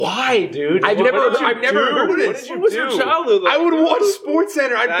Why, dude? I've never heard of it. What was your childhood like? I would watch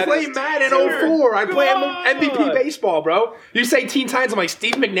SportsCenter. I'd play Madden 04. I'd play MVP baseball, bro. You say Teen Titans, I'm like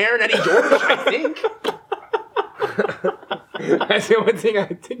Steve McNair and Eddie George, I think. That's the only thing I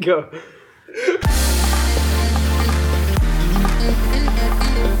think of.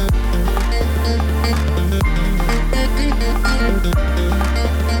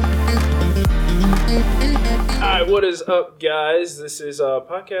 Alright, what is up, guys? This is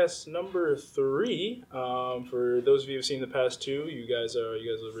podcast number 3. For those of you who've seen the past 2, you guys are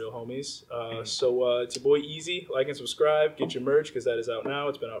real homies. So it's your boy Eazy. Like and subscribe. Get your merch because that is out now.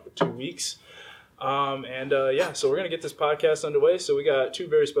 It's been out for 2 weeks. So we're gonna get this podcast underway. So we got 2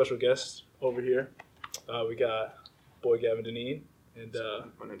 very special guests over here. We got boy Gavin Deneen and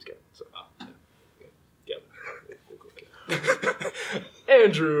My name's Kevin. So. Gavin.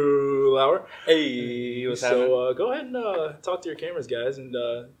 Andrew Lauer. Hey, what's happening? So go ahead and talk to your cameras, guys, and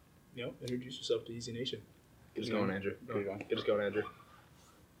introduce yourself to Eazy Nation. Get us going, Andrew. Get us going, Andrew.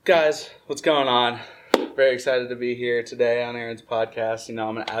 Guys, what's going on? Very excited to be here today on Aaron's podcast. You know,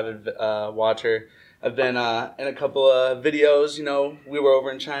 I'm an avid watcher. I've been in a couple of videos. You know, we were over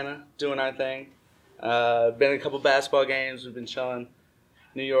in China doing our thing. Been in a couple basketball games. We've been chilling.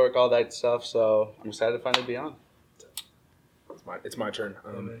 New York, all that stuff. So I'm excited to finally be on. It's my turn.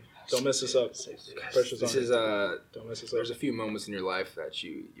 Don't mess this up. Pressure's This on. is Don't mess this up. there's a few moments in your life that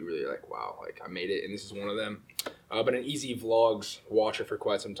you really like, wow, like I made it, and this is one of them. I've been an Eazy Vlogs watcher for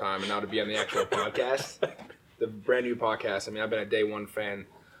quite some time, and now to be on the actual podcast, the brand new podcast. I mean, I've been a day one fan,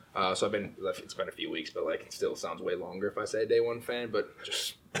 so it's been a few weeks, but like it still sounds way longer if I say day one fan. But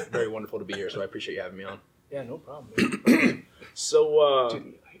just very wonderful to be here, so I appreciate you having me on. Yeah, no problem. So,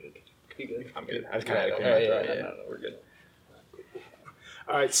 I'm good. I just kind of had to clear my throat. No, we're good.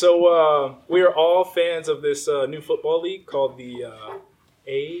 all right. So we are all fans of this new football league called the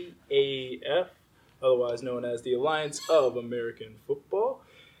AAF, otherwise known as the Alliance of American Football.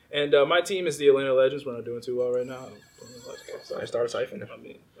 And my team is the Atlanta Legends. We're not doing too well right now. I started siphoning. I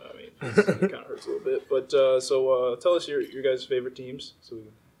mean, it kind of hurts a little bit. But so tell us your guys' favorite teams. So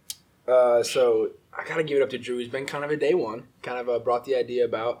I gotta give it up to Drew. He's been kind of a day one. Kind of brought the idea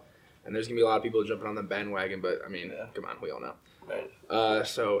about, and there's gonna be a lot of people jumping on the bandwagon. But I mean, come on, we all know. Right.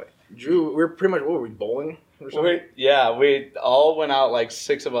 So Drew, we're pretty much what were we bowling or something? We all went out, like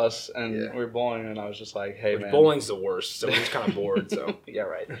 6 of us, and Yeah. we were bowling, and I was just like, hey, man. Bowling's the worst, so we're just kind of bored. So yeah,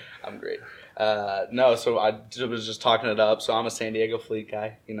 right. I'm great. So I was just talking it up. So I'm a San Diego Fleet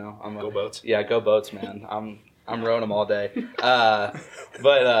guy. You know, Go Boats. Yeah, go Boats, man. I'm rowing them all day.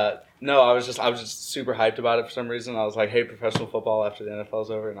 No, I was just super hyped about it for some reason. I was like, hey, professional football after the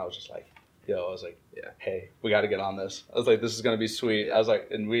NFL's over, and I was just like, hey, we got to get on this. I was like, this is gonna be sweet. I was like,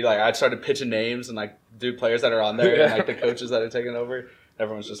 and I started pitching names and like do players that are on there and like the coaches that are taking over.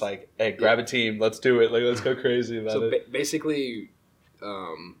 Everyone's just like, hey, grab a team, let's do it. Like, let's go crazy about it. Basically,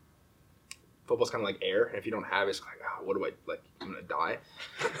 football's kind of like air, and if you don't have it, it's like, what do I like? I'm gonna die.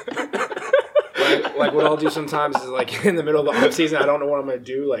 like what I'll do sometimes is like in the middle of the off season, I don't know what I'm gonna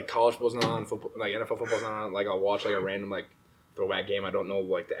do. Like college football's not on, football, like NFL football's not on. Like I'll watch like a random like throwback game. I don't know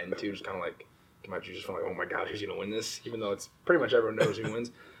like the end to. Just kind of like come out just from like, oh my god, who's gonna win this? Even though it's pretty much everyone knows who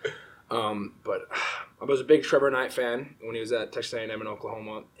wins. But I was a big Trevor Knight fan when he was at Texas A&M in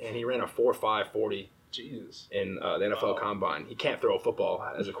Oklahoma, and he ran a 4.5 40. Jesus. In the NFL Combine. He can't throw a football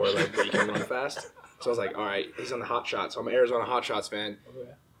as a quarterback, but he can run fast. So I was like, all right, he's on the Hot Shots. So I'm an Arizona Hot Shots fan. Okay.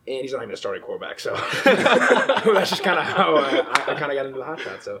 And he's not even a starting quarterback, so that's just kind of how I kind of got into the Hot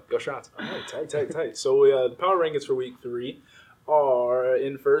Shots. So go Shots! All right, tight. So the power rankings for week 3 are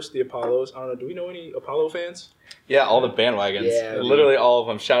in first the Apollos. I don't know. Do we know any Apollo fans? Yeah, all the bandwagons. Yeah, literally all of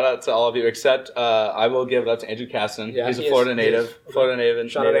them. Shout out to all of you, except I will give it up to Andrew Caston. Yeah, he's a he is. Florida native. Okay. Florida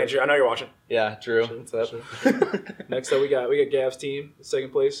native. Shout out Andrew. I know you're watching. Yeah, Drew. Sure, What's up? sure. Next up, we got Gav's team,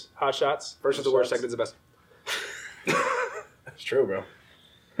 second place, Hot Shots. First is the worst, second is the best. That's true, bro.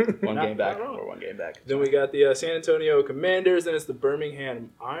 One game back. Not wrong. Or 1 game back. Then we got the San Antonio Commanders. Then it's the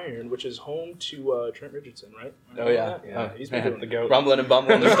Birmingham Iron, which is home to Trent Richardson, right? Oh, yeah. He's been doing the goat. Rumbling and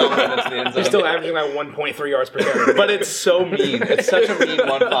bumbling. They're stumbling into the end zone. He's still averaging like 1.3 yards per carry. But it's so mean. It's such a mean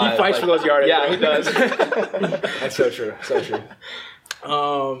 1-5. He fights for those yards. Yeah, he does. That's so true. So true.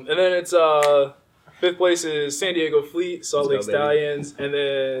 And then it's fifth place is San Diego Fleet, Salt Lake Stallions, and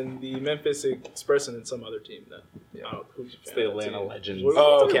then the Memphis Express and then some other team. That I don't know who's It's the Atlanta Legends.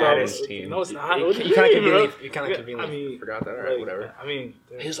 Oh, okay. I team. No, it's not. You kind of conveniently forgot that. All right, whatever. I mean,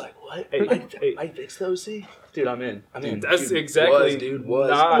 He's like, what? Hey. I fixed the OC? Dude, I'm in. That's exactly was.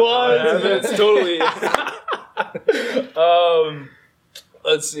 not. Was. It's totally.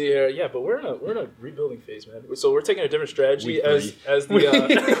 Let's see here. Yeah, but we're in a rebuilding phase, man. So we're taking a different strategy Week as the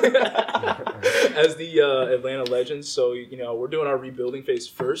as the Atlanta Legends. So we're doing our rebuilding phase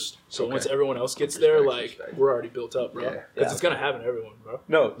first. So once everyone else gets there, like we're already built up, bro. Because it's gonna happen to everyone, bro.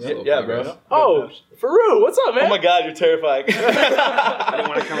 No, yeah, bro. Oh, Faru, what's up, man? Oh my God, you're terrifying. I didn't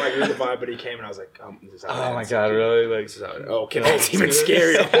want to kind of like read the vibe, but he came and I was like, this is how Oh my God, really? Like, This is how okay, that's even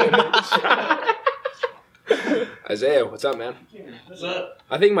scarier. Isaiah, what's up, man? what's up?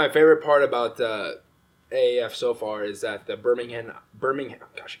 I think my favorite part about AAF so far is that the Birmingham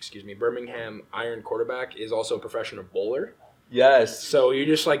Iron quarterback is also a professional bowler. Yes. So you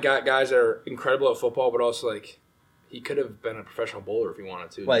just like got guys that are incredible at football, but also like he could have been a professional bowler if he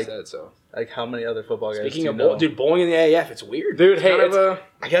wanted to. Like, instead, so Like how many other football guys? speaking do of you know? dude, bowling in the AAF, it's weird. Dude, It's hey, kind of it's-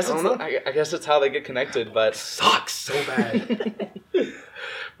 a- I guess I it's don't know. I guess it's how they get connected, but sucks so bad.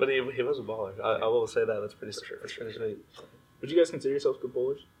 but he was a baller. I will say that. That's pretty sweet. Would you guys consider yourselves good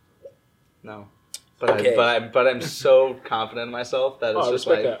bowlers? No. But Okay. I'm so confident in myself that it's I just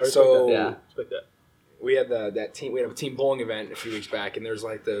respect like that. I respect so- that. yeah. I respect that. We had that team. We had a team bowling event a few weeks back, and there's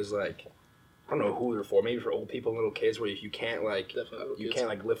like those like I don't know who they're for. Maybe for old people, and little kids, where if you can't like Definitely little you kids. can't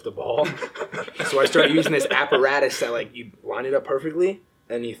like lift the ball. So I started using this apparatus that like you line it up perfectly,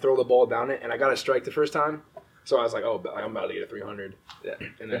 and you throw the ball down it. And I got a strike the first time, so I was like, oh, I'm about to get a 300. Yeah.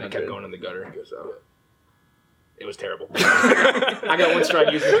 And then it kept 300. going in the gutter. So it was terrible. I got one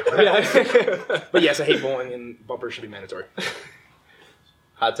strike using it. But yes, I hate bowling, and bumpers should be mandatory.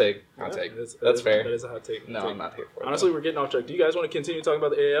 Hot take. I'll take. That's fair. That is a hot take. No, I'm not here for it. Honestly, we're getting off track. Do you guys want to continue talking about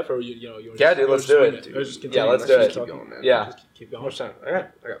the AAF, or you want Yeah, dude, let's do it. Yeah, let's do it. Keep going, man. Yeah. Just keep How going. much time? I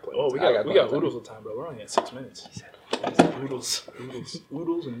got plenty. Oh, we I got got oodles of time, bro. We're only at 6 minutes. Oodles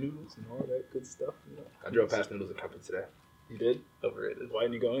and noodles and all that good stuff. I drove past Noodles and Company today. You did? Overrated. Why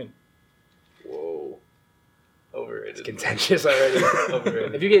didn't you go in? Whoa. Overrated. It's contentious already.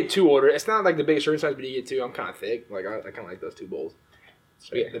 Overrated. If you get two order, it's not like the biggest serving size, but you get two. I'm kind of thick. Like I kind of like those two bowls.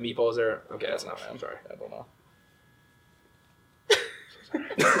 Yeah, the meatballs there. Okay, that's enough. I'm sorry. I don't know.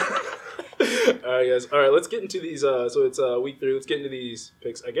 All right, guys. All right, let's get into these. So it's week 3. Let's get into these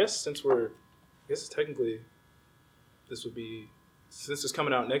picks. I guess technically this would be since it's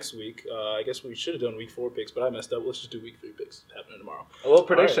coming out next week. I guess we should have done week 4 picks, but I messed up. Let's just do week 3 picks happening tomorrow. A little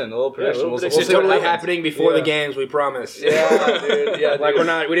prediction. Right. A little prediction. little We'll prediction. It's see what totally happens. happening before Yeah. the games. We promise. Yeah, dude. Yeah, Like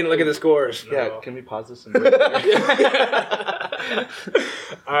dude. we didn't look at the scores. Yeah, No. can we pause this? And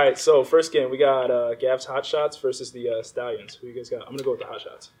All right, so first game we got Gav's Hot Shots versus the Stallions. Who you guys got? I'm gonna go with the Hot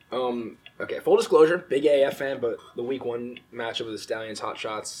Shots. Okay, full disclosure, big AF fan, but the week 1 matchup with the Stallions Hot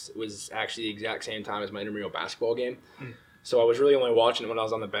Shots was actually the exact same time as my intramural basketball game. So I was really only watching it when I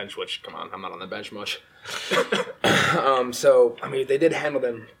was on the bench, which, come on, I'm not on the bench much. So, I mean, they did handle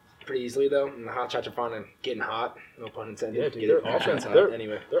them pretty easily, though, and the Hot Shots are finally getting hot, no pun intended. Yeah, dude, Get their it? offense. Hot.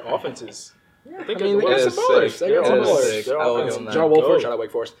 Anyway. Their offense is. I think I mean, they got got some some ballers. ballers. They They got got some some ballers. ballers. Their I will offense. give them that. John Wolford, Go. shout out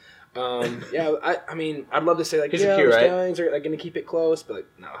Wake Forest. I mean, I'd love to say, like, He's a yeah, Q, the right? Stallions are like, going to keep it close, but, like,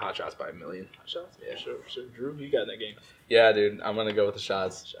 no, Hot Shots by a million. Hot Shots. Yeah, sure. Drew, who you got in that game? yeah, dude, I'm gonna go with the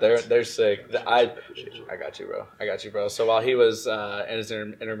shots. They're sick. I got you, bro. So while he was in his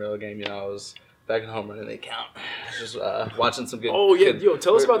intramural game, I was back at home running the account, just watching some good. Oh yeah, good- yo,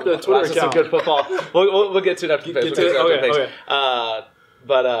 tell us about the Twitter watching account. some good football. We'll get to it after the Get picks. to it? We'll get to it after the Okay, picks.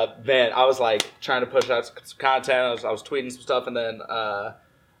 But man, I was like trying to push out some content. I was tweeting some stuff, and then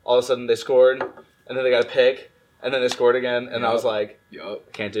all of a sudden they scored, and then they got a pick, and then they scored again, and I was like, Yup.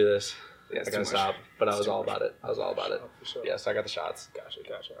 I can't do this. Yeah, I gotta stop. But I was all about it. Oh, for sure. Yes, I got the shots. Gotcha.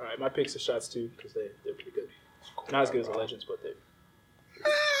 All right, my picks are Shots too because they're pretty good. Not as good as the Legends, but they.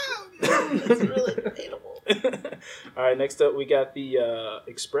 It's really debatable. All right, next up we got the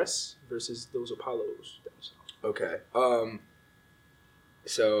Express versus those Apollos. Okay.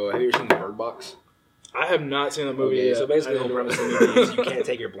 So, have you ever seen the Bird Box? I have not seen the movie Okay, yet. so basically the I whole didn't premise know. of the movie is you can't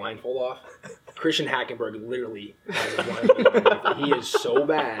take your blindfold off. Christian Hackenberg literally has a blindfold on. He is so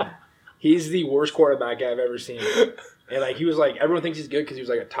bad. He's the worst quarterback I've ever seen. And like he was like everyone thinks he's good because he was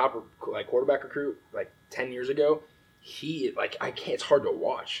like a top like quarterback recruit like 10 years ago. He like I can't. It's hard to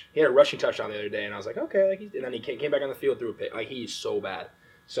watch. He had a rushing touchdown the other day, and I was like, okay. Like, and then he came back on the field through a pick. Like he's so bad.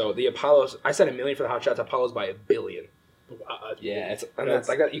 So the Apollos, I said $1 million for the Hot Shots. Apollos by $1 billion. Yeah, it's and that's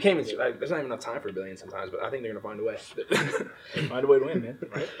like that. You can't even. Like, there's not even enough time for $1 billion sometimes, but I think they're gonna find a way. Find a way to win, man.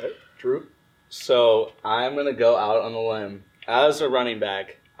 Right? True. So I'm gonna go out on a limb. As a running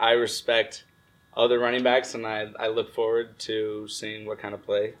back, I respect other running backs, and I look forward to seeing what kind of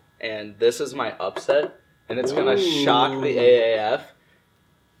play. And this is my upset, and it's gonna shock the AAF.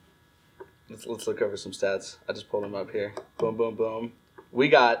 Let's look over some stats. I just pulled them up here. Boom, boom, boom. We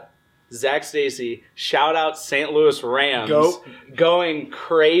got Zach Stacy, shout out St. Louis Rams, Go. going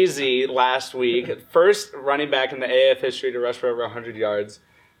crazy last week. First running back in the AAF history to rush for over 100 yards.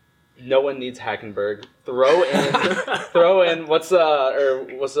 No one needs Hackenberg. Throw in. What's the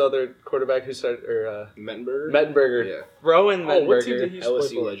other quarterback who started? Or Mettenberger. Yeah. Throw in Mettenberger. What team did he play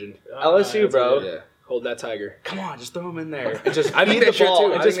LSU for? legend. LSU, bro. Yeah. Hold that tiger. Come on, just throw him in there. And just I think feed they the should ball.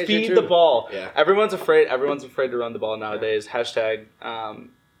 too. And I just think they should feed the too. ball. Yeah. Everyone's afraid to run the ball nowadays. Hashtag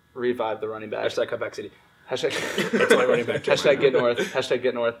revive the running back. Hashtag Cutback City. Hashtag That's my running back. Hashtag get north. Hashtag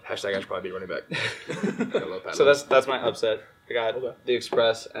get north. Hashtag I should probably be running back. So that's my upset. I got Okay. the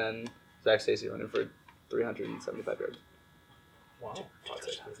Express and Zach Stacy running for 375 yards. Wow.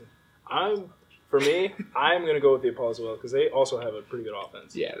 I'm gonna go with the Apollo as well because they also have a pretty good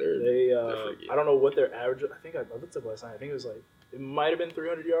offense. Yeah, They they're freaky. I don't know what their average. I think I looked up last night. I think it was like it might have been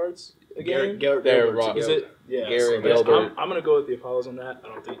 300 yards a game. They're wrong. Is it? Yeah. Garrett so Gilbert. I'm gonna go with the Apollos on that. I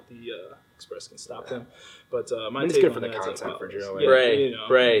don't think the Express can stop them. But my It's take good on for the that is content for Apollos. Joe. Yeah, Bray, you know,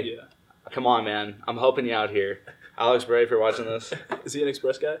 Bray. Yeah. Come on, man. I'm helping you out here. Alex Bray, if you're watching this. Is he an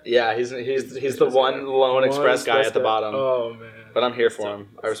Express guy? Yeah, he's the one lone Express guy at the bottom. Oh man. But I'm here for him.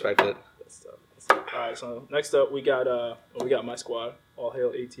 I respect it. That's tough. All right, so next up we got my squad, all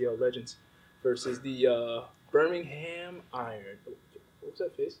hail ATL legends, versus the Birmingham Iron. What was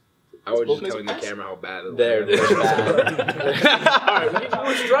that face? I was Both just telling the Mason camera how bad it They're bad. All right,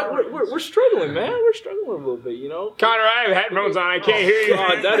 we're struggling, man. We're struggling a little bit, you know. Connor, I have headphones on. I can't hear you.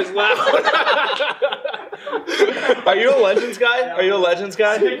 God, that is loud. Are you a Legends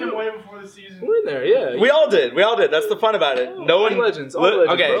guy? Take them away before the season. We're in there, yeah. We all did. That's the fun about it. No one. Legends, all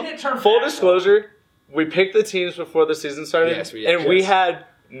legends, Okay. bro. Can't turn Full back, disclosure, we picked the teams before the season started, Yes, we did. and we Yes. had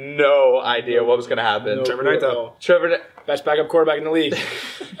no idea what was going to happen. No Trevor clue Knight, at though. all. Trevor, Best backup quarterback in the league.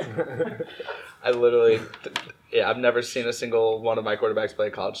 I literally, I've never seen a single one of my quarterbacks play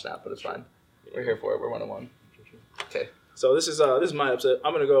a college snap, but it's fine. We're here for it. We're 1-1. Okay. So this is my upset.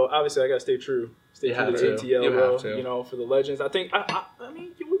 I'm gonna go. Obviously, I gotta stay true. You Stay have true to. to You ATL, bro. have to. You know, for the legends. I think. I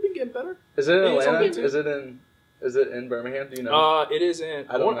mean, we've been getting better. Is it in Maybe Atlanta? something- Is it in Birmingham? Do you know? It is in.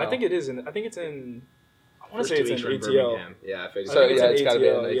 I don't know. I think it is in. I think it's in. I want to First say it's two in each from ATL. Birmingham. Yeah, I figured. So, I think yeah, in it's gotta be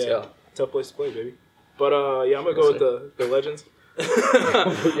in ATL, ATL. yeah. Tough place to play, baby. But I'm gonna go with the legends. for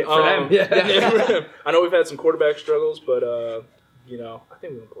them, yeah. I know we've had some quarterback struggles, but you know, I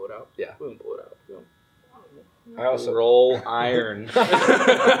think we can pull it out. Yeah. we can pull it out. I also Roll iron.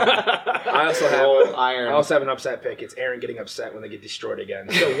 I also Roll have iron. I also have an upset pick. It's Aaron getting upset when they get destroyed again.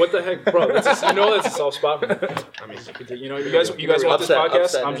 Yo, what the heck, bro? That's a soft spot. I mean, You know, you guys want this Upset, podcast?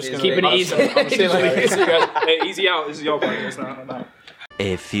 upset, I'm just gonna keep it easy. I'm gonna say like this. You guys, hey, easy out. This is y'all podcast. No.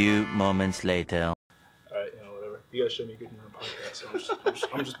 A few moments later. All right, you know, whatever. You guys showed me a good podcast, so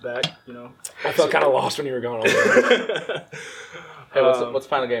I'm just back. You know. I felt kind of lost when you were gone. Over Hey, what's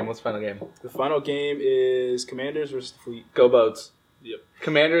final game? The final game is Commanders versus the Fleet. Go Boats. Yep.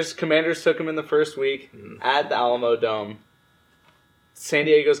 Commanders took them in the first week at the Alamo Dome. San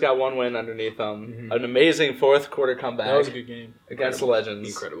Diego's got one win underneath them. An amazing fourth quarter comeback That was a good game. against the Legends.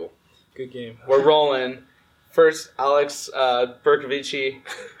 Incredible. Good game. We're rolling. First, Alex Berkovici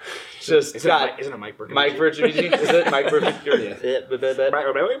just got Isn't it Mike Burke? Mike Berkovici. Is it Mike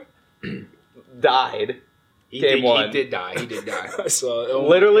Berkovici? Died. Game one. He did die. I saw it. Oh my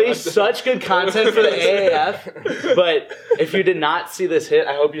Literally, God. such good content for the AAF. But if you did not see this hit,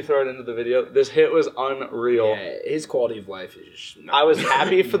 I hope you throw it into the video. This hit was unreal. Yeah, his quality of life is just not I was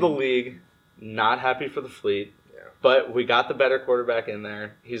happy for the league, not happy for the Fleet. Yeah. But we got the better quarterback in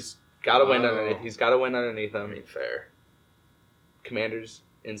there. He's got a win Oh. underneath. He's got a win underneath him. I mean, fair. Commanders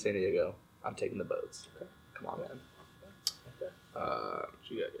in San Diego. I'm taking the Boats. Come on, man.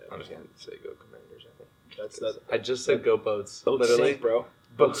 You got, I'm just gonna say go Commanders. I think That's that. I just said go Boats. boats Literally, sink, bro.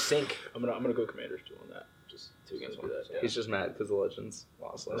 Boats sink. I'm gonna go Commanders too on that. Just 2 against 1. Yeah. he's just mad because the Legends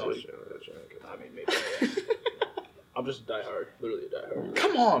lost last No, week. I mean, maybe. Yeah. I'm just a diehard. Literally a diehard.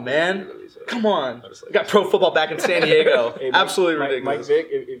 Come on, man. Literally, so. Come on. I just like We got pro football back in San Diego. Hey, Mike- Absolutely Mike ridiculous. Vick,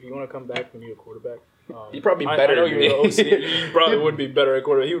 if you want to come back, we need a quarterback. He'd probably be I better know than you're me. the OC. He probably would be better at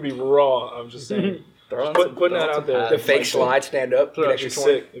quarterback. He would be raw. I'm just saying. Throw on Putting that out there. The fake slide, stand up, get That'd extra be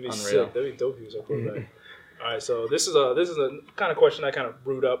 20. sick. It'd be Unreal. sick. That'd be dope if he was our quarterback. All right, so this is a kind of question I kind of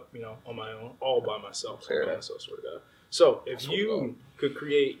brewed up, you know, on my own, all by myself. Fair enough. So swear to God. So if you could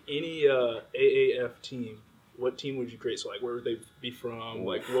create any AAF team, what team would you create? So like, where would they be from?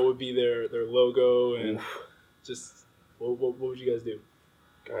 Like, what would be their logo and just what would you guys do?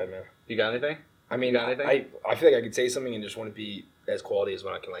 Go ahead, man. You got anything? I mean, You got anything? I feel like I could say something and just want to be as quality as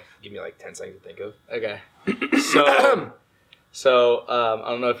when I can, like, give me, like, 10 seconds to think of. Okay. So I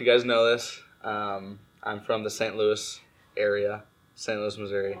don't know if you guys know this. I'm from the St. Louis area, St. Louis,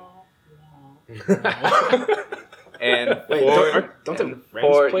 Missouri. And Wait, don't the Rams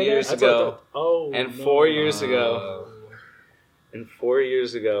 4 play years there? ago. Oh, And no. 4 years ago. And 4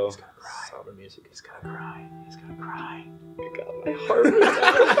 years ago. Sober music. He's gonna cry. He's gonna cry. My heart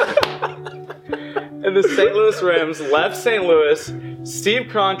and the St. Louis Rams left St. Louis. Steve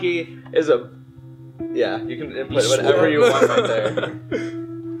Kroenke is a... Yeah, you can input whatever you want right there.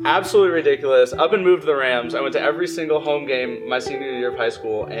 Absolutely ridiculous. Up and moved to the Rams. I went to every single home game my senior year of high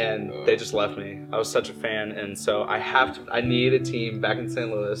school, and they just left me. I was such a fan, and so I need a team back in St.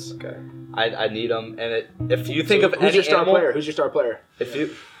 Louis. Okay. I need them, and if you think of Who's any your star animal, player? Who's your star player? if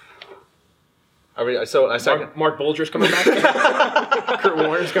you... Are we, so I second. Mark Bulger's coming back. Kurt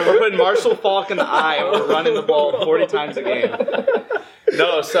Warner's coming We're back. putting Marshall Falk in the eye and we're running the ball 40 times a game.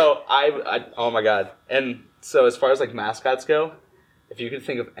 No, so I oh my God. And so as far as like mascots go, if you could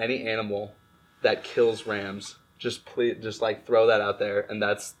think of any animal that kills Rams, just like throw that out there, and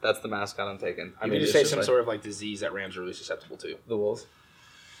that's the mascot I'm taking. I mean, just say some sort of like disease that Rams are really susceptible to. The wolves.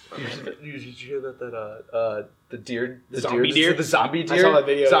 Did you hear that the deer, the zombie deer? the zombie deer, I saw that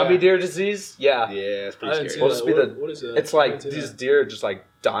video, zombie yeah. deer disease? Yeah, Yeah, it's I pretty didn't see scary. Supposed to be that. the- What is that? it's like I didn't see these that. deer are just like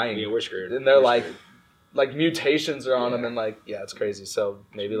dying. Yeah, we're scared. And they're We're like, scared. like mutations are on them, and like, yeah, it's crazy. So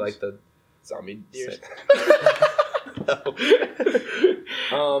maybe like the zombie deer.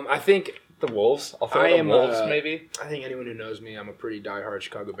 No. I think the wolves. I'll throw I the am, wolves. Maybe. I think anyone who knows me, I'm a pretty diehard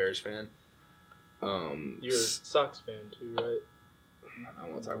Chicago Bears fan. You're a Sox fan too, right? I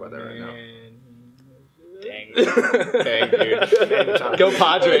don't want to talk about that right now. Dang. Dang, dude. Go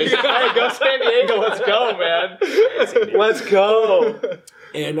Padres! Hey, go San Diego! Let's go, man! Let's go!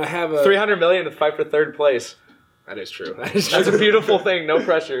 And I have a $300 million to fight for third place. That is true. That is true. That's a beautiful thing. No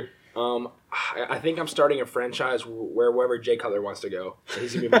pressure. I think I'm starting a franchise wherever Jay Cutler wants to go.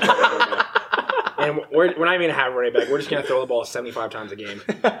 He's gonna be my quarterback. And we're not even gonna have a running back. We're just gonna throw the ball 75 times a game.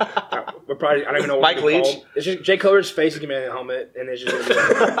 We're probably I don't even know what Mike to be Leach? called. It's just Jay Cutler's face is gonna be in a helmet, and it's just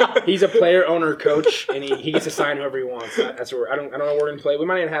gonna be like, he's a player, owner, coach, and he gets to sign whoever he wants. That's where I don't know where we're gonna play. We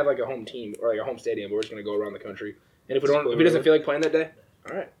might even have like a home team or like a home stadium, but we're just gonna go around the country. And if he doesn't feel like playing that day,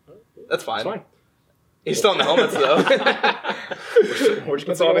 all right, That's fine. it's fine. He's still in the helmets though. We're just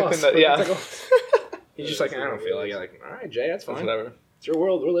That's gonna the only take a thing loss. that- He's just like, I don't feel like it. Like, all right, Jay, that's fine. Whatever. It's your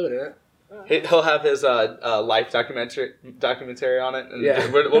world. We're living in it. He'll have his life documentary on it, and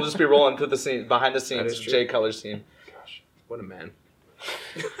Yeah. we'll just be rolling through the scene behind the That scenes. is true. Jay Cutler's team. Gosh, what a man.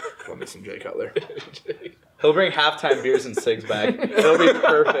 Love me some Jay Cutler. He'll bring halftime beers and cigs back. It'll be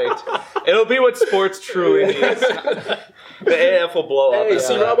perfect. It'll be what sports truly needs. The AAF will blow up. Hey, after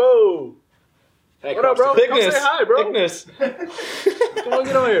C. that. Robbo. Hey, What up, bro? Thickness. Come say hi, bro. Thickness. Come on,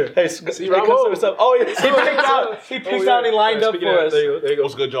 get on here. Hey, See, hey, Robo. come say what's up. Oh, yeah. He picked out. He picked out. And he lined up Speaking for of- us. There you go. There you go.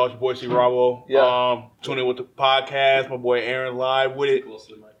 What's good, y'all? It's your boy C. Rabo. Yeah. Tune in with the podcast. My boy Aaron live with it.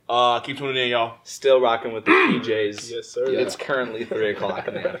 Keep tuning in, y'all. Still rocking with the PJs. Yes, sir. It's currently 3:00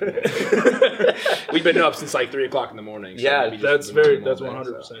 in the afternoon. We've been up since like 3 o'clock in the morning. So Yeah, maybe just That's been that's all day,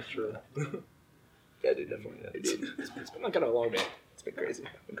 100% true. Yeah, dude, definitely. It's been like kind of a long day. It's been crazy.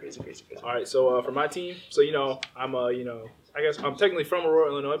 Crazy. All right, so for my team, so I'm I guess I'm technically from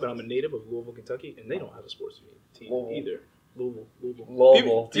Aurora, Illinois, but I'm a native of Louisville, Kentucky, and they don't have a sports team either. Louisville.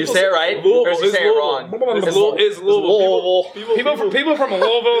 Louisville. Do you say it right? Louisville. Or is he It's saying it Louisville. wrong? It's Louisville. People from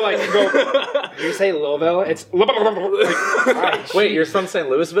Louisville like go. You say Louisville? It's Wait, you're from St.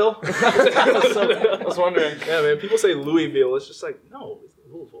 Louisville? I was wondering. Yeah, man. People say Louisville. It's just like no, it's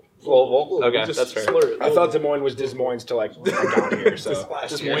Louisville. Louisville? Okay, Just that's fair. slur it. I thought Des Moines was Des Moines till like I got here. So Des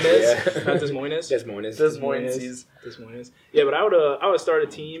Moines. Yeah. Not Des Moines. Des Moines. Des Moines. Des Moines. Yeah, but I would start a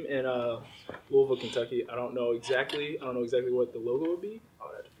team in Louisville, Kentucky. I don't know exactly what the logo would be.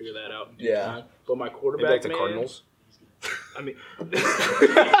 I'll have to figure that out. In due Yeah. time. But my Maybe quarterback, like the man, Cardinals. I mean,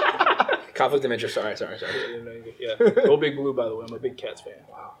 Conflict of interest. Sorry. yeah. Go Big Blue, by the way. I'm a big Cats fan.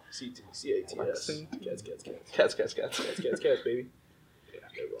 Wow. CATS. Cats, baby. Yeah,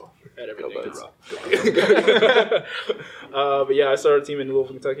 there we go. Had everything. But yeah, I started a team in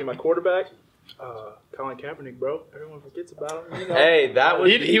Louisville, Kentucky. My quarterback, Colin Kaepernick, bro. Everyone forgets about him. You know. Hey, that would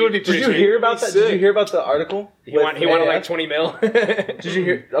He would be Did pretty you sweet. hear about that? He's Did you sick. hear about the article? He wanted like 20 mil. Did you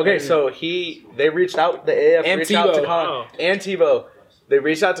hear? Okay, so they reached out. The AAF And reached out to Tebow. Colin Wow. and Tebow. They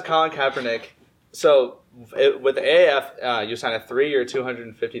reached out to Colin Kaepernick. So with the AAF, you sign a 3-year,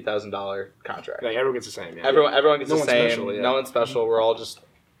 $250,000 contract. Like everyone gets the same. Yeah. Everyone gets No the one's same. special, yeah. No one's special. We're all just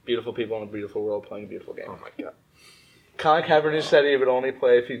beautiful people in a beautiful world playing a beautiful game. Oh my god. Colin Kaepernick said he would only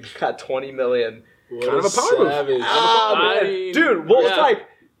play if he got $20 million. What Kind of a power move. savage. Ah, I man. mean, Dude, what was yeah. like?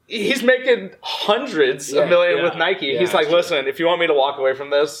 He's making hundreds Yeah, of million yeah, with Nike. yeah, He's like, that's true. listen, if you want me to walk away from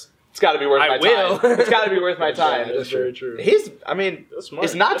this, It's got to be worth I my will. time. It's got to be worth my time. That's very true. I mean, That's smart.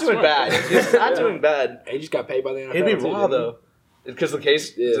 he's not That's doing smart. bad. He's not doing bad. He just got paid by the NFL. He'd be too, raw didn't he? though, because the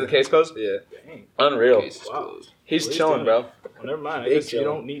case closed. Yeah. Dang. Unreal. Case is Wow. closed. He's Well, he's chilling, doing bro. Well, never mind. I Big guess you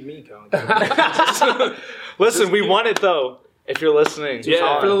chill. don't need me, Colin. Listen, we won it though. If you're listening, Yeah,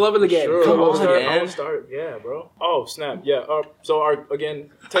 Colin. For the love of the game. Sure, Come I'll on, start, man. I'll start. Yeah, bro. Oh, snap. Yeah. So our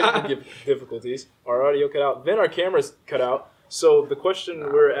technical difficulties. Our audio cut out. Then our cameras cut out. So the question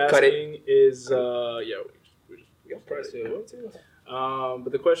we're cut it. asking is, we probably say what to.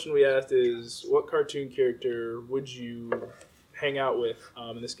 But the question we asked is, what cartoon character would you hang out with?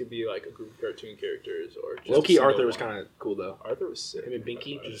 And this could be like a group of cartoon characters or just Low-key, a single Arthur was one. kind of cool, though. Arthur was sick. Him and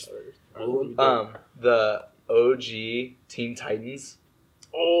Binky Arthur- just Arthur rolling. would be dope. The OG Teen Titans.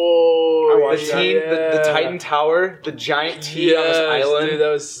 Oh, I watched The Teen, the Titan Tower, the giant T on this island. Dude, that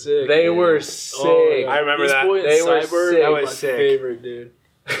was sick. They dude. were Oh, sick. yeah. I remember Beast that. Boy and They were Cyborg sick. were That was my sick. favorite, dude.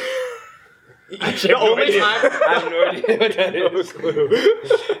 The only time I have no idea what that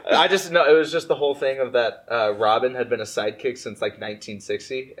is. I just know it was just the whole thing of that Robin had been a sidekick since like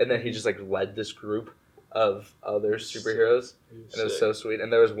 1960, and then he just like led this group of other superheroes, and it was so sweet.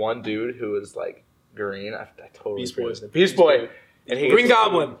 And there was one dude who was like green. I totally Beast forget Boy. his name. Beast Boy. And he Green could-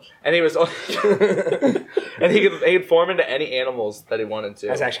 Goblin. and he was, and he could form into any animals that he wanted to.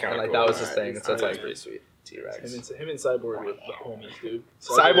 That's actually kinda and, like cool. that was his Alright. thing. And so it's That's like pretty sweet. T-Rex. Him and Cyborg were the homies, dude.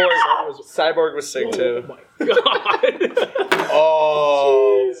 Cyborg was sick too. Oh my god.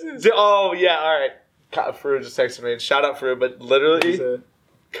 Oh, Jesus. oh yeah. All right. Fru just texted me. Shout out Fru, but literally,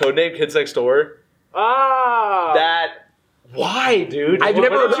 codename Kids Next Door. Ah. That. Why, dude? I've What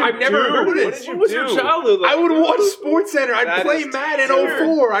never did you heard do? of it. What did you What was do? your childhood like? I would watch Sports Center. I'd That play is Madden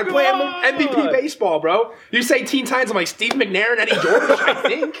terrible. 04. I'd play God. MVP baseball, bro. You say Teen Titans, I'm like Steve McNair and Eddie George, I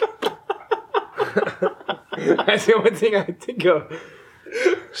think. That's the only thing I think of.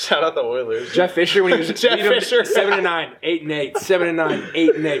 Shout out the Oilers. Jeff Fisher when he was Jeff Fisher. 7-9, 8-8, 7-9,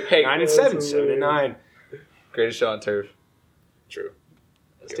 8-8, Hey, 9-7, that's 7-9. Greatest show on turf. True.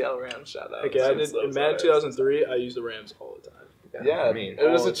 STL Rams. Shout out. Okay, I did in Madden 2003. I used the Rams all the time. Yeah, I mean, it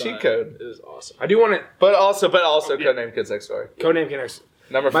was All a the cheat time. code. It was awesome. I do want to But also Yeah. codename Kids Next Door. codename connects.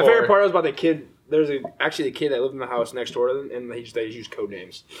 Number My 4. favorite part was about the kid. There's actually a kid that lived in the house next door to them, and they just used code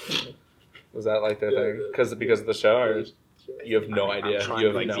names. Was that like their Yeah, thing? the- Because of the show, or you have no I'm idea? trying You to,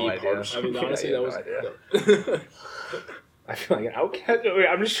 have like, no be idea. part I mean, Yeah, honestly, you that have was. no idea. I feel like an outcast. Wait,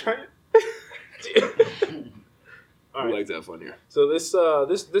 I'm just trying. All right. like that fun here. So this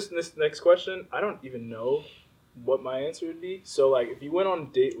next question, I don't even know what my answer would be. So like, if you went on a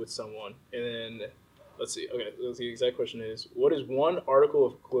date with someone, and then let's see. Okay, the exact question is, what is one article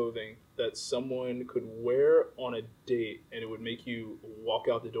of clothing that someone could wear on a date, and it would make you walk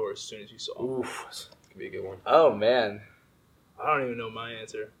out the door as soon as you saw it? Oof, this could be a good one. Oh man, I don't even know my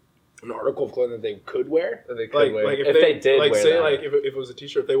answer. An article of clothing that they could wear. they could wear. Like if they did like wear say that. like if it was a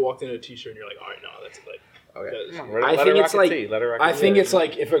t-shirt, if they walked in a t-shirt, and you're like, all right, no, that's like. Okay. Because- I think it's like I think Yeah. it's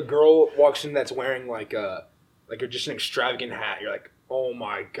like if a girl walks in that's wearing like just an extravagant hat, you're like, oh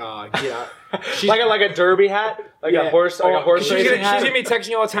my god, get out. like a derby hat, like a horse She's racing hat. gonna be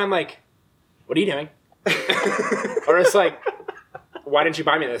texting you all the time like, what are you doing? Or it's like, why didn't you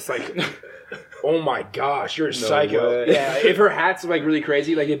buy me this? Like, oh my gosh, you're a psycho. way. Yeah, if her hat's like really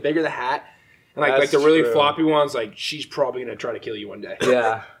crazy, like the bigger the hat, and like That's the really true. floppy ones, like she's probably gonna try to kill you one day.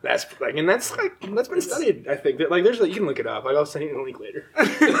 Yeah. That's been studied. I think that like there's you can look it up. Like I'll send you the link later.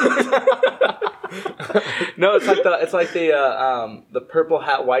 No, it's like the purple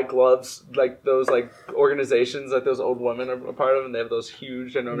hat, white gloves, like those like organizations that those old women are a part of, and they have those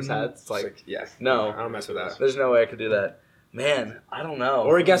huge enormous hats. It's like yeah, no, I don't mess with that. there's no way I could do that. Man, I don't know.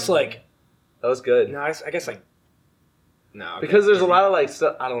 Or I guess like that was good. no, I guess like no Because there's a lot of like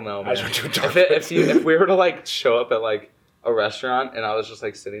stuff. I don't know, I man. just went too dark. If we were to like show up at like a restaurant and I was just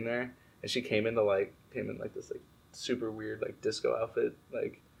like sitting there and she came in like this like super weird like disco outfit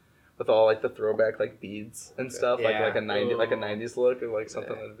like with all like the throwback like beads and stuff Yeah. like a 90s look or like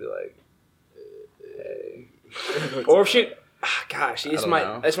something that'd be like, hey. Or if she, gosh, this don't might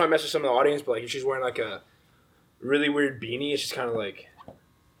know. mess with some of the audience, but like if she's wearing like a really weird beanie, it's just kind of like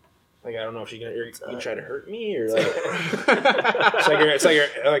I don't know if she's gonna try to hurt me or like it's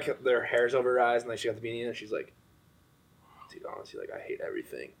like their hair's over her eyes and like she got the beanie in and she's like, dude, honestly, like I hate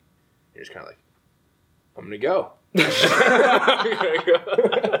everything. And you're just kind of like, I'm gonna go.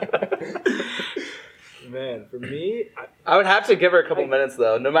 Man, for me, I would have to give her a couple minutes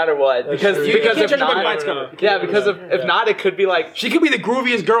though, no matter what, because true. You because can't if judge her by the not, lights cover. yeah, because if not, it could be like She could be the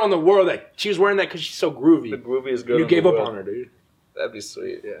grooviest girl in the world. Like she was wearing that because she's so groovy. the grooviest girl. You in gave the up world. on her, dude. That'd be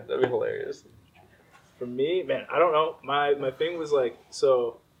sweet. Yeah. That'd be hilarious. for me, man, I don't know. My thing was like,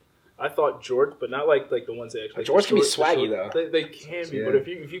 so I thought jorts, but not like the ones they actually. Jorts can be swaggy though. They can be, but if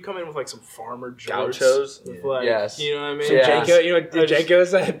you come in with like some farmer jorts, Gauchos? with like, Yes. you know what I mean? Some Yeah. Janko, you know,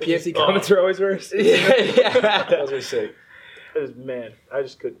 Janko's PFC comments are always worse. Yeah. Those are sick. Man, I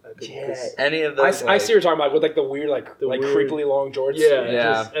just couldn't. Yeah. Any of I those. see what you're talking about with like the weird, The weird- creepily long jorts. Yeah,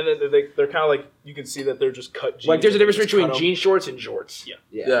 Yeah. and then they're kind of like you can see that they're just cut jeans. Like there's a difference Just between cut 'em. jean shorts and jorts. Yeah.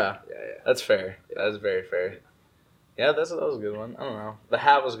 Yeah. That's fair. That is very fair. Yeah, that was a good one. I don't know. The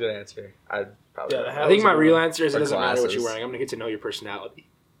hat was a good answer. I'd probably. Yeah, the hat I think was my a good real one. answer is it Or doesn't matter what you're glasses. wearing. I'm gonna get to know your personality.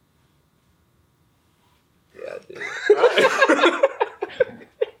 Yeah, dude.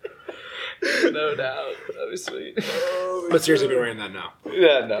 No doubt. That'd be sweet. But seriously, be wearing that now.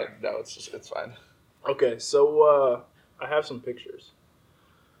 Yeah, no, it's fine. Okay, so I have some pictures.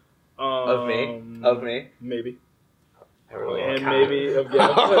 Of me? Of me? Maybe. Oh, And God. maybe of Gavin.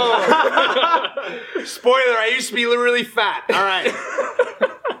 Spoiler: I used to be really fat. All right.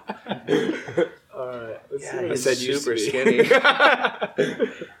 Alright, let's see. I what said it- used super to be. skinny.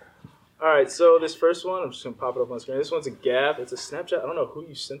 Alright, so this first one, I'm just gonna pop it up on the screen. This one's a Gav. It's a Snapchat. I don't know who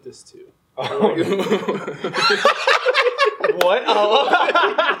you sent this to. What? Oh.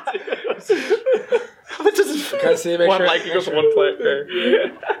 What does it Can I see? Make one sure. like equals one player.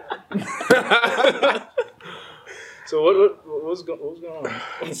 So what was going on?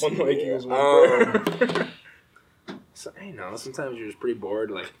 One like equals one player. So, you know, sometimes you're just pretty bored.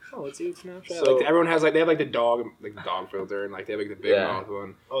 Like, oh, let's see what Snapchat. So- like, everyone has they have the dog filter, and like they have the big Yeah. mouth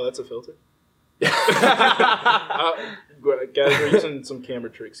one. Oh, that's a filter? Guys, we're using some camera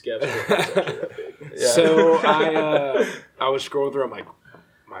tricks. Gav's actually that big. Yeah. So I was scrolling through my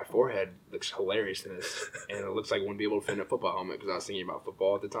forehead looks hilarious in this, and it looks like I wouldn't be able to fit in a football helmet because I was thinking about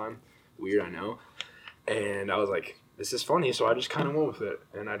football at the time. Weird, I know. And I was like, this is funny, so I just kind of went with it,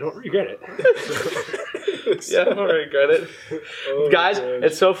 and I don't regret it. Yeah, I don't regret it. Oh, Guys, gosh.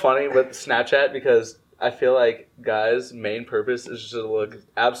 it's so funny with Snapchat because I feel like guys' main purpose is just to look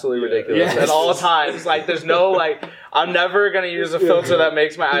absolutely ridiculous Yes. at all times. Like, there's no I'm never gonna use a filter that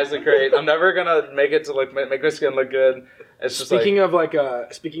makes my eyes look great. I'm never gonna make it to make my skin look good. It's just Speaking of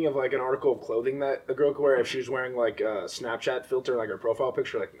an article of clothing that a girl could wear if she was wearing like a Snapchat filter, like her profile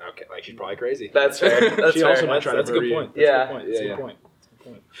picture, like okay, like she's probably crazy. that's fair. That's She fair. also might try to That's a good bury you. point. That's Yeah. a good point. That's a Yeah, good yeah. point. That's a good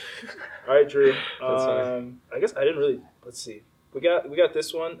point. All right, Drew. funny. I guess I didn't really. Let's see. We got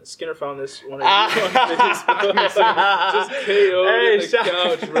this one. Skinner found this one. Ah. Just KO Hey, the shout-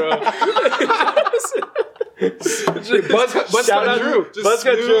 couch, bro. Buzz Shout cut out Drew. Buzz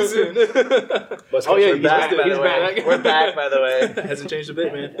cut Drew. Buzz Oh, cut yeah, Drew. We're back, by He's the way. back. We're back, by the way. Hasn't changed a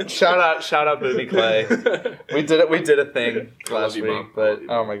bit, man. Shout out, Booby Clay. We did a thing I love last you, week, Mom. I but love you,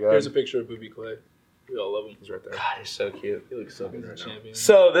 oh my god, Here's a picture of Booby Clay. We all love him. He's right there. God, he's so cute. He looks so good right now. Champion.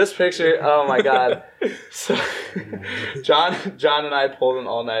 So this picture, oh my god. So John and I pulled an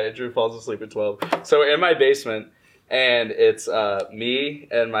all night. Drew falls asleep at 12. So we're in my basement, and it's me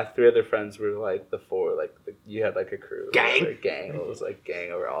and my 3 other friends were like the 4. You had like a crew, Gang. Like, gang. It was like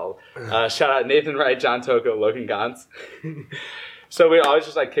gang overall. Shout out Nathan Wright, John Toko, Logan Gantz. So we always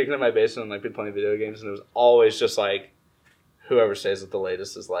just like kicking in my basement and like be playing video games, and it was always just like whoever stays with the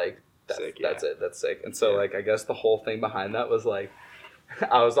latest is like. Sick, yeah. That's it. That's sick. And so, like, I guess the whole thing behind that was like,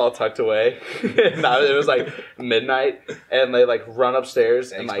 I was all tucked away, and it was like midnight, and they like run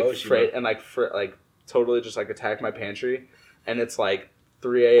upstairs and like totally just like attack my pantry, and it's like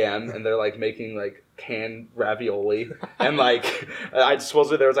 3 a.m. and they're like making like canned ravioli, and like I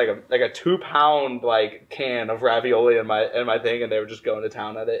supposedly there was like a 2-pound like can of ravioli in my thing, and they were just going to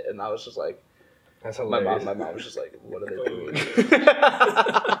town at it, and I was just like. That's My hilarious. mom was just like, "What are they doing?"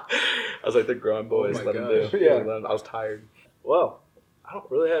 I was like, "They're growing boys. my Let them gosh. do." Yeah. I was tired. Well, I don't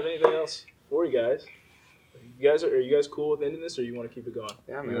really have anything else for you guys. Are you guys cool with ending this, or you want to keep it going?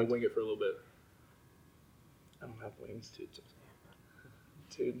 Yeah, You man. want to wing it for a little bit? I don't have wings, dude.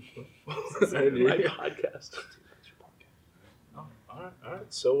 Dude, I this is knew my you. podcast. All right.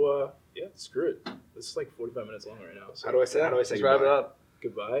 So, yeah, screw it. This is like 45 minutes long right now. So How do I say Let's goodbye? wrap it up.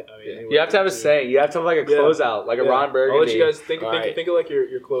 goodbye. I mean, Yeah. anyway, You have to have a saying. You have to have like a Yeah. closeout, like a Yeah. Ron Burgundy. I'll let you guys think All right. of like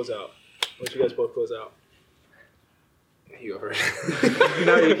your closeout. I'll let you guys both close out. You go first.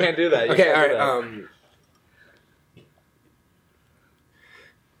 No, you can't do that. You Okay, can't all do right.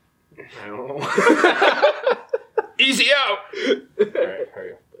 that. I don't know. Easy out. All right,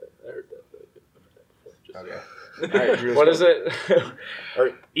 hurry up. I heard that. Just- Okay. All right, Drew, What let's is go. it?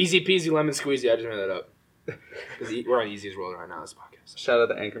 Or easy peasy lemon squeezy. I just made that up. 'Cause we're on Easy's world right now. This podcast. Shout out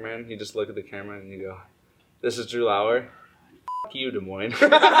to Anchorman. You just look at the camera and you go, "This is Drew Lauer." F you, Des Moines.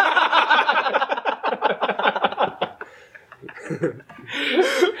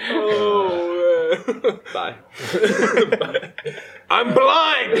 Oh, man. Bye. Bye. I'm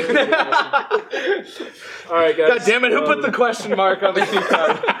blind. All right, guys. God damn it! Who put the question mark on the cue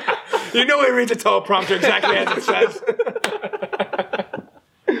card? You know we read the teleprompter exactly as it says.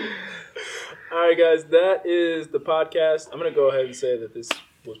 All right, guys. That is the podcast. I'm gonna go ahead and say that this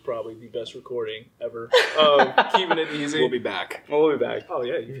was probably the best recording ever of Keeping It Easy. We'll be back. We'll be back. Oh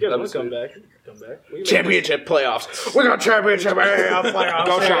yeah, if you guys want to come back, you can come back. We can make Championship playoffs. We're going championship playoffs.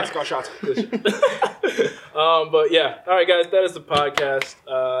 Go shots. Go shots. But yeah, all right, guys, that is the podcast.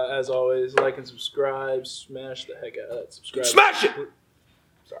 As always, like and subscribe. Smash the heck out of that subscribe. Smash it.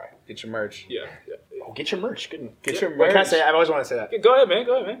 Sorry. Get your merch. Yeah. Oh, get your merch. Good. Get your What merch. can I say? I always want to say that. Okay, go ahead, man.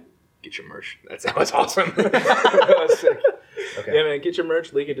 Get your merch. That sounds awesome. That was sick. Okay. Yeah, man. Get your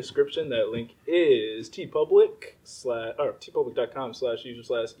merch. Link in description. That link is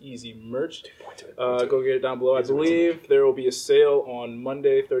tpublic.com/user/easy merch. Go get it down below. I believe there will be a sale on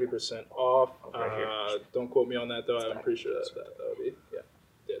Monday, 30% off. Don't quote me on that though. I'm pretty sure that will be.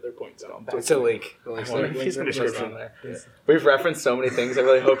 Yeah, they're pointing down. It's a link. The link's there. He's gonna put it on there. Yeah. We've referenced so many things. I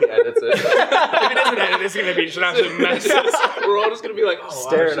really hope he edits it. If it doesn't edit, it's going to be just an absolute mess. We're all just gonna be like,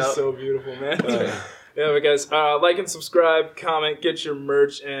 Staring wow, up. so beautiful, man. Yeah, but guys, like and subscribe, comment, get your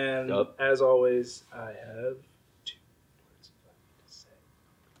merch, and as always, I have 2 words left to say,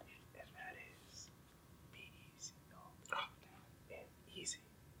 and that is be easy, and easy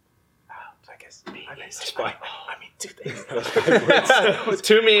out. I guess be easy. That's fine. I mean 2 things.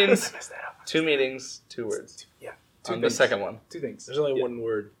 2 means, I messed that up. 2 meetings, 2 words. Yeah, On the second one. 2 things. There's only one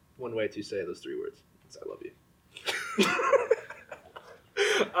word, one way to say those 3 words. It's I love you.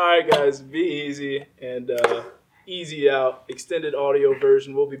 Alright guys, be easy and easy out. Extended audio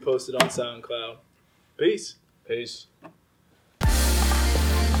version will be posted on SoundCloud. Peace. Peace.